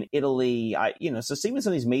Spain and Italy. So even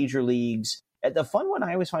some of these major leagues. The fun one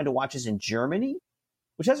I always find to watch is in Germany,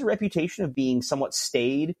 which has a reputation of being somewhat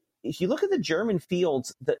staid. If you look at the German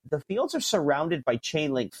fields, the fields are surrounded by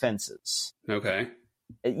chain link fences. Okay.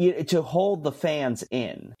 To hold the fans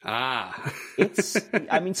in. Some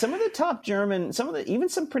of the top German, even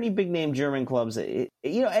some pretty big name German clubs,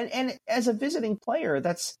 and as a visiting player,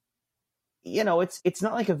 that's, it's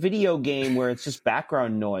not like a video game where it's just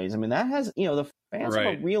background noise. I mean, that has, the fans have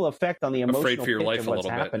a real effect on the emotional pitch of what's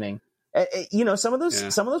happening. Some of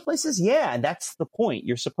those places, and that's the point.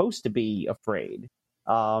 You're supposed to be afraid.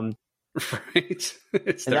 Right.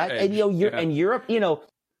 It's and Europe,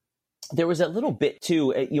 there was a little bit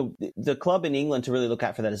too. The club in England to really look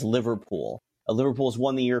out for that is Liverpool. Liverpool's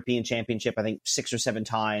won the European Championship, I think, 6 or 7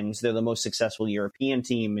 times. They're the most successful European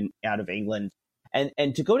team out of England.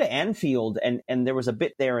 And to go to Anfield, and there was a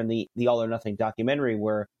bit there in the All or Nothing documentary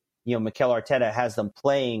where Mikel Arteta has them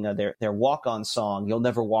playing their walk-on song, "You'll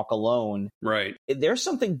Never Walk Alone." Right. There's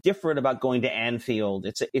something different about going to Anfield.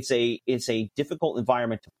 It's a difficult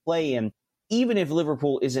environment to play in, even if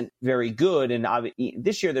Liverpool isn't very good. And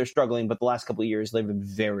this year they're struggling, but the last couple of years they've been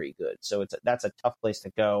very good. So that's a tough place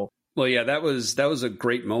to go. Well, yeah, that was a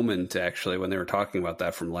great moment, actually, when they were talking about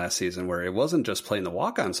that from last season, where it wasn't just playing the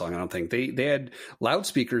walk-on song. I don't think they had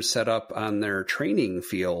loudspeakers set up on their training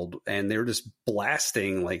field, and they were just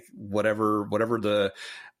blasting like whatever the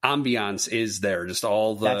ambiance is there, just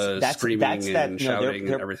all the screaming and shouting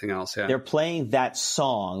and everything else. Yeah, they're playing that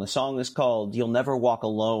song. The song is called "You'll Never Walk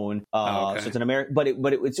Alone." So it's an American, but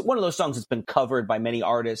it's one of those songs that's been covered by many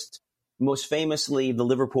artists. Most famously, the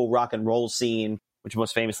Liverpool rock and roll scene, which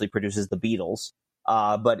most famously produces the Beatles.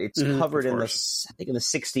 But it's covered in the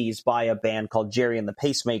 60s by a band called Jerry and the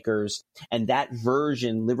Pacemakers. And that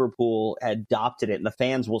version, Liverpool adopted it, and the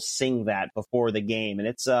fans will sing that before the game. And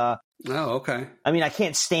it's, oh, okay. I mean, I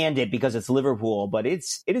can't stand it because it's Liverpool, but it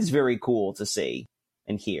is very cool to see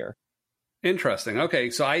and hear. Interesting. Okay,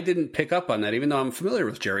 so I didn't pick up on that, even though I'm familiar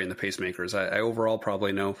with Jerry and the Pacemakers. I overall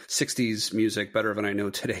probably know 60s music better than I know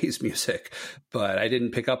today's music, but I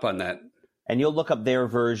didn't pick up on that. And you'll look up their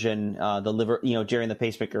version, Jerry and the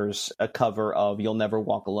Pacemakers, a cover of "You'll Never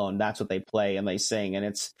Walk Alone." That's what they play and they sing,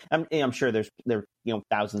 and I'm sure there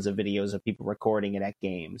thousands of videos of people recording it at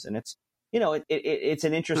games, and it's it's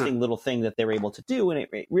an interesting little thing that they're able to do, and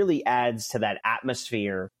it really adds to that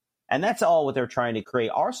atmosphere. And that's all what they're trying to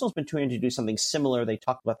create. Arsenal's been trying to do something similar. They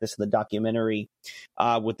talked about this in the documentary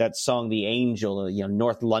with that song, "The Angel,"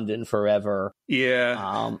 North London Forever.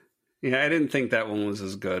 Yeah. I didn't think that one was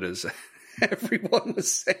as good as everyone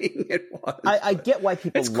was saying it was. I get why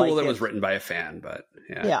people like it. It's cool that it was written by a fan, but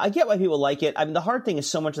yeah. Yeah, I get why people like it. I mean, the hard thing is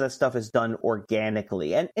so much of that stuff is done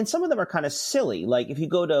organically. And some of them are kind of silly. Like if you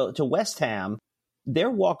go to West Ham, their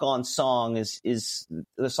walk-on song is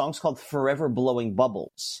the song's called "Forever Blowing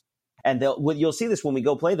Bubbles." And you'll see this when we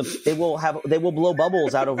go play them. They will blow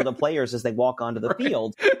bubbles out over the players as they walk onto the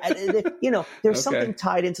field. And there's something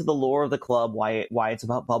tied into the lore of the club why it's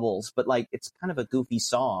about bubbles, but like it's kind of a goofy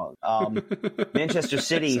song. Manchester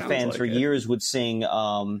City fans for years would sing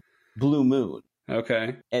 "Blue Moon."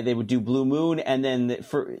 Okay, and they would do "Blue Moon," and then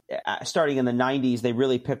starting in the '90s, they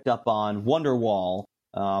really picked up on "Wonderwall"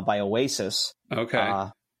 by Oasis. Okay.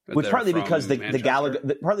 Which partly because the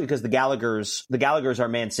Gallaghers are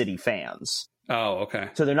Man City fans. Oh, okay.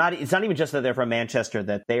 So they're not. It's not even just that they're from Manchester.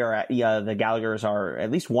 That they are. The Gallaghers are.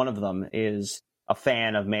 At least one of them is a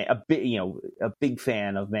fan of a big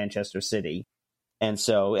fan of Manchester City. And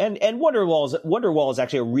so and Wonderwall is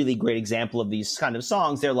actually a really great example of these kind of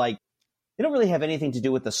songs. They're like they don't really have anything to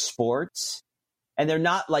do with the sports, and they're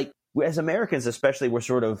not like as Americans especially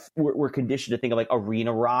we're conditioned to think of like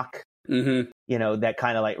arena rock. Mm-hmm. That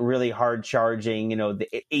kind of like really hard charging, the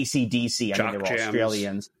AC/DC. I mean, they're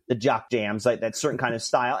Australians, the jock jams, like that certain kind of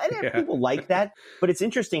style. And people like that. But it's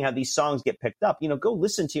interesting how these songs get picked up. Go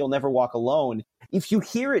listen to "You'll Never Walk Alone." If you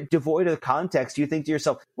hear it devoid of context, you think to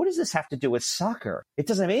yourself, what does this have to do with soccer? It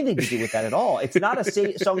doesn't have anything to do with that at all. It's not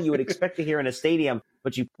a song you would expect to hear in a stadium,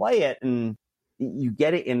 but you play it and you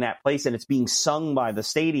get it in that place and it's being sung by the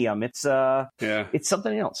stadium. It's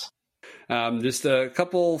something else. Just a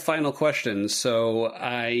couple final questions. So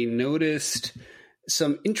I noticed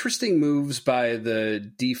some interesting moves by the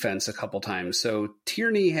defense a couple times. So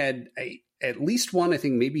Tierney had at least one, I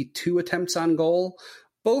think maybe two attempts on goal,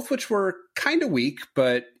 both which were kind of weak,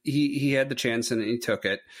 but he had the chance and he took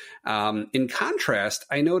it. In contrast,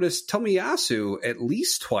 I noticed Tomiyasu at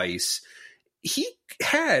least twice. He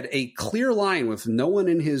had a clear line with no one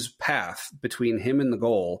in his path between him and the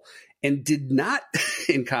goal, and did not,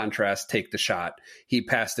 in contrast, take the shot. He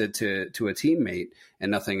passed it to a teammate, and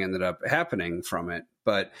nothing ended up happening from it.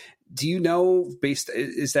 But do you know,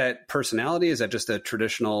 is that personality? Is that just a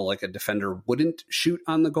traditional, like a defender wouldn't shoot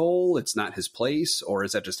on the goal? It's not his place? Or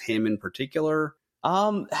is that just him in particular?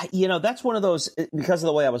 That's one of those, because of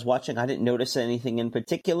the way I was watching, I didn't notice anything in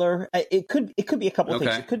particular. It could be a couple of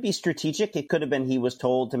things. It could be strategic. It could have been he was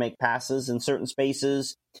told to make passes in certain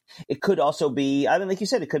spaces. It could also be, I mean, like you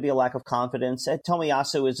said, it could be a lack of confidence.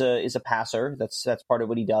 Tomiyasu is a passer. That's part of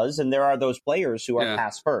what he does. And there are those players who are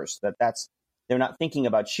pass first. They're not thinking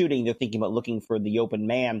about shooting. They're thinking about looking for the open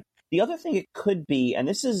man. The other thing it could be, and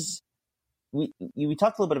this is, we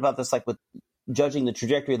talked a little bit about this, like with judging the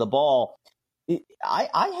trajectory of the ball.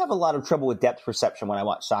 I have a lot of trouble with depth perception when I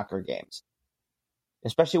watch soccer games,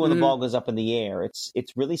 especially when the ball goes up in the air. It's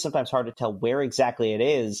really sometimes hard to tell where exactly it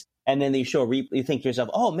is. And then they show you think to yourself,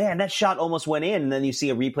 oh man, that shot almost went in. And then you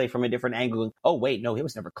see a replay from a different angle. And, oh wait, no, he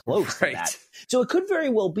was never close to that. So it could very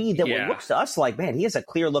well be that what looks to us like, man, he has a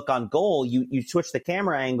clear look on goal. You switch the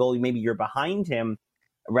camera angle. Maybe you're behind him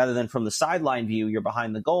rather than from the sideline view. You're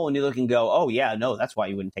behind the goal and you look and go, oh yeah, no, that's why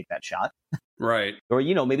you wouldn't take that shot. Right. Or,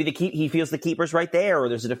 maybe he feels the keeper's right there, or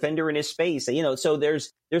there's a defender in his space. So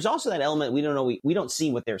there's also that element we don't know. We don't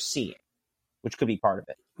see what they're seeing, which could be part of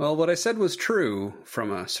it. Well, what I said was true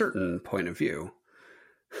from a certain point of view.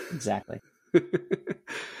 Exactly.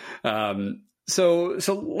 So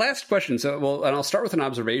last question. And I'll start with an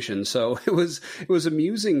observation. So it was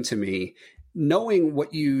amusing to me knowing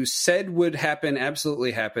what you said would happen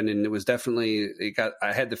absolutely happened. And it was definitely,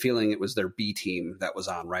 I had the feeling it was their B team that was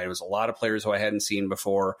on, right? It was a lot of players who I hadn't seen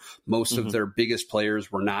before. Most of their biggest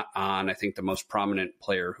players were not on. I think the most prominent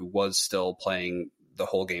player who was still playing the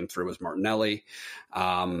whole game through was Martinelli.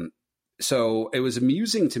 So it was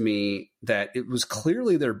amusing to me that it was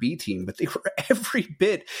clearly their B team, but they were every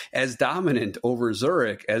bit as dominant over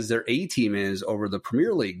Zurich as their A team is over the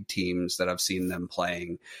Premier League teams that I've seen them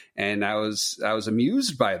playing. And I was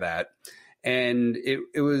amused by that. and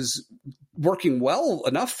it was working well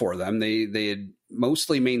enough for them. They had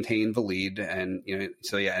mostly maintained the lead, and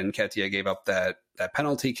Nketiah gave up that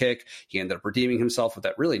penalty kick. He ended up redeeming himself with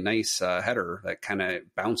that really nice header that kind of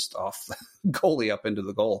bounced off the goalie up into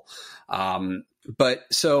the goal. But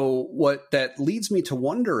so what that leads me to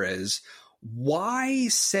wonder is, why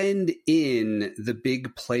send in the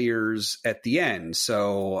big players at the end?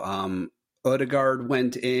 So Odegaard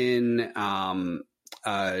went in,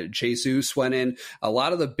 Jesus went in. A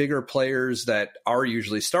lot of the bigger players that are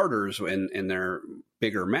usually starters in their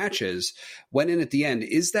bigger matches went in at the end.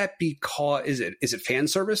 Is that because is it fan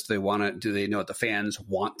service? Do they know that the fans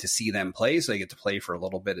want to see them play, so they get to play for a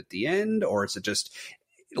little bit at the end, or is it just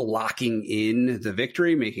locking in the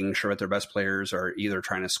victory, making sure that their best players are either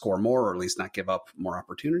trying to score more or at least not give up more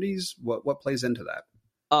opportunities? What plays into that?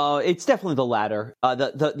 It's definitely the latter.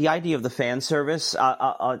 The idea of the fan service,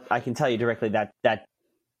 I can tell you directly that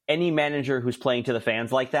any manager who's playing to the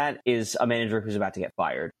fans like that is a manager who's about to get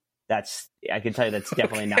fired. I can tell you that's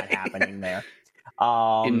definitely not happening there.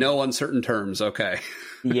 In no uncertain terms, okay.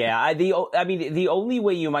 Yeah, the only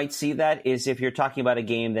way you might see that is if you're talking about a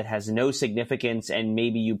game that has no significance, and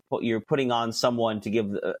maybe you're putting on someone to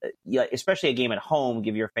give, especially a game at home,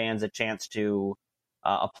 give your fans a chance to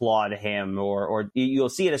applaud him, or you'll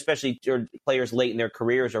see it especially players late in their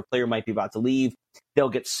careers, or a player might be about to leave. They'll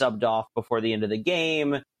get subbed off before the end of the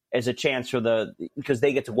game as a chance because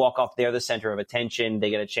they get to walk off. They're the center of attention. They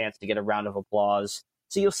get a chance to get a round of applause.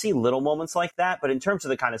 So you'll see little moments like that. But in terms of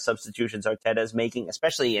the kind of substitutions Arteta is making,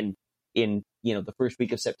 especially in the first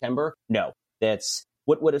week of September, no. That's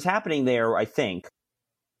what is happening there, I think,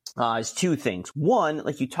 is two things. One,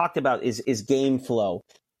 like you talked about, is game flow.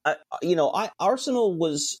 Arsenal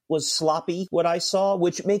was sloppy, what I saw,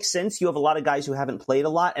 which makes sense. You have a lot of guys who haven't played a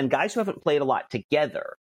lot, and guys who haven't played a lot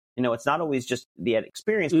together. It's not always just the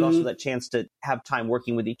experience, but also that chance to have time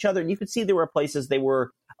working with each other. And you could see there were places they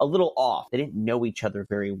were a little off. They didn't know each other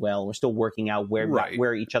very well. We're still working out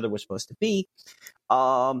where each other was supposed to be.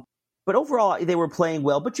 But overall, they were playing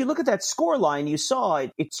well. But you look at that score line, you saw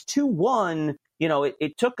it's 2-1.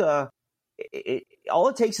 It took all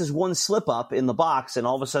it takes is one slip up in the box, and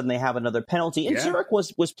all of a sudden they have another penalty. And Zurich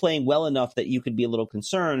was playing well enough that you could be a little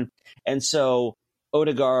concerned. And so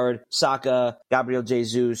Odegaard, Saka, Gabriel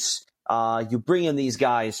Jesus, you bring in these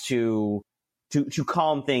guys to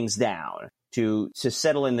calm things down, to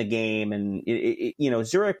settle in the game. And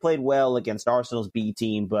Zurich played well against Arsenal's B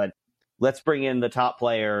team, but let's bring in the top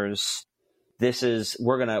players.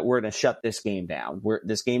 We're gonna shut this game down.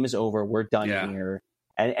 This game is over. We're done here.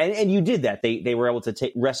 And you did that. They were able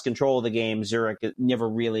to wrest control of the game. Zurich doesn't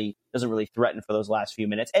really threaten for those last few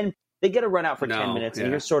minutes. And they get a run out for 10 minutes. And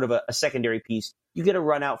here's sort of a secondary piece. You get a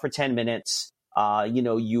run out for 10 minutes.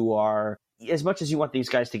 You are, as much as you want these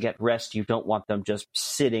guys to get rest, you don't want them just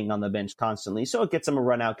sitting on the bench constantly. So it gets them a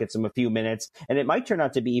run out, gets them a few minutes. And it might turn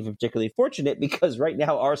out to be even particularly fortunate, because right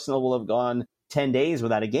now Arsenal will have gone 10 days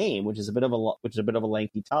without a game, which is a bit of a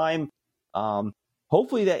lengthy time.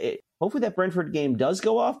 Hopefully that Brentford game does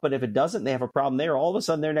go off, but if it doesn't, they have a problem there. All of a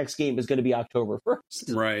sudden, their next game is going to be October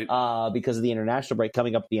 1st. Right. Because of the international break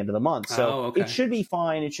coming up at the end of the month. So It should be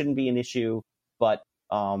fine. It shouldn't be an issue. But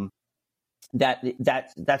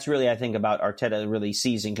that's really, I think, about Arteta really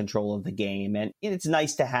seizing control of the game. And it's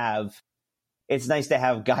nice to have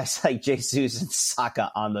guys like Jesus and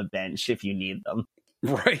Saka on the bench if you need them.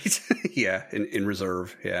 Right. Yeah. In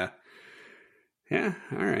reserve. Yeah. Yeah.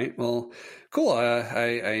 All right. Well, cool.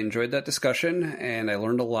 I enjoyed that discussion, and I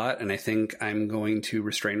learned a lot, and I think I'm going to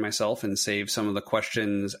restrain myself and save some of the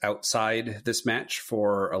questions outside this match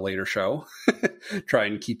for a later show. Try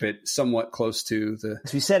and keep it somewhat close to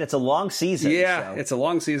as we said, it's a long season. Yeah, so. It's a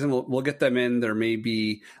long season. We'll get them in. There may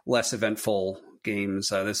be less eventful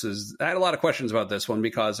games. I had a lot of questions about this one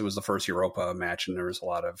because it was the first Europa match, and there was a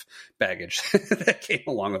lot of baggage that came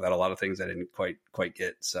along with that. A lot of things I didn't quite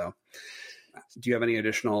get. So, do you have any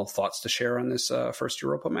additional thoughts to share on this first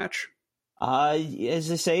Europa match?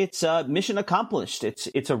 As I say, it's mission accomplished.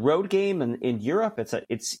 It's a road game in Europe.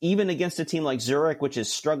 It's even against a team like Zurich, which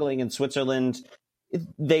is struggling in Switzerland.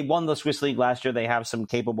 They won the Swiss League last year. They have some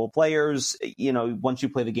capable players. Once you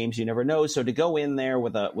play the games, you never know. So to go in there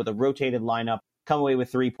with a rotated lineup, come away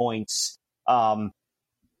with 3 points,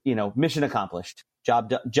 mission accomplished.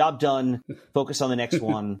 Job done. Focus on the next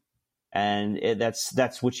one. And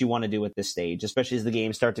that's what you want to do at this stage, especially as the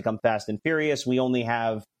games start to come fast and furious. We only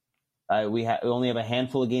have a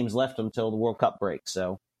handful of games left until the World Cup break.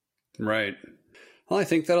 So, right. Well, I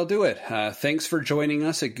think that'll do it. Thanks for joining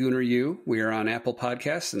us at Gooner U. We are on Apple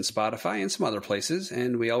Podcasts and Spotify and some other places,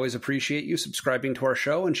 and we always appreciate you subscribing to our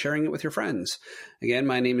show and sharing it with your friends. Again,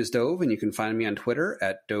 my name is Dove, and you can find me on Twitter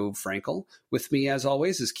at Dove Frankel. With me, as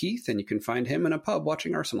always, is Keith, and you can find him in a pub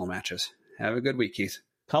watching Arsenal matches. Have a good week, Keith.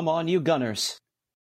 Come on, you Gunners.